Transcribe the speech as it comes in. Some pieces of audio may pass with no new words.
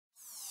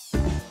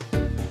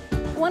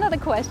One of the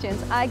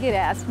questions I get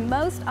asked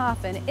most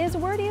often is,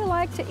 where do you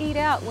like to eat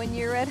out when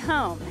you're at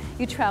home?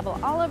 You travel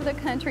all over the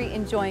country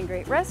enjoying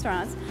great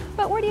restaurants,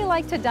 but where do you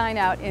like to dine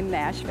out in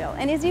Nashville?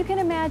 And as you can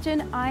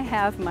imagine, I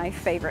have my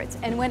favorites.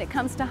 And when it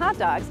comes to hot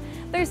dogs,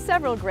 there's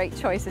several great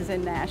choices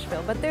in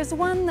Nashville, but there's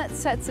one that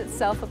sets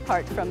itself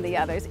apart from the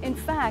others. In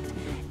fact,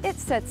 it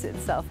sets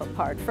itself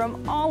apart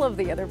from all of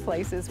the other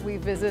places we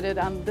visited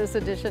on this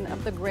edition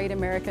of the Great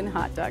American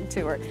Hot Dog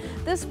Tour.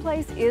 This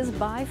place is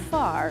by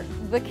far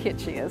the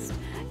kitschiest.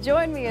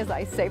 Join me as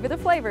I savor the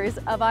flavors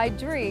of I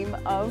Dream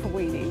of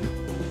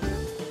Weenie.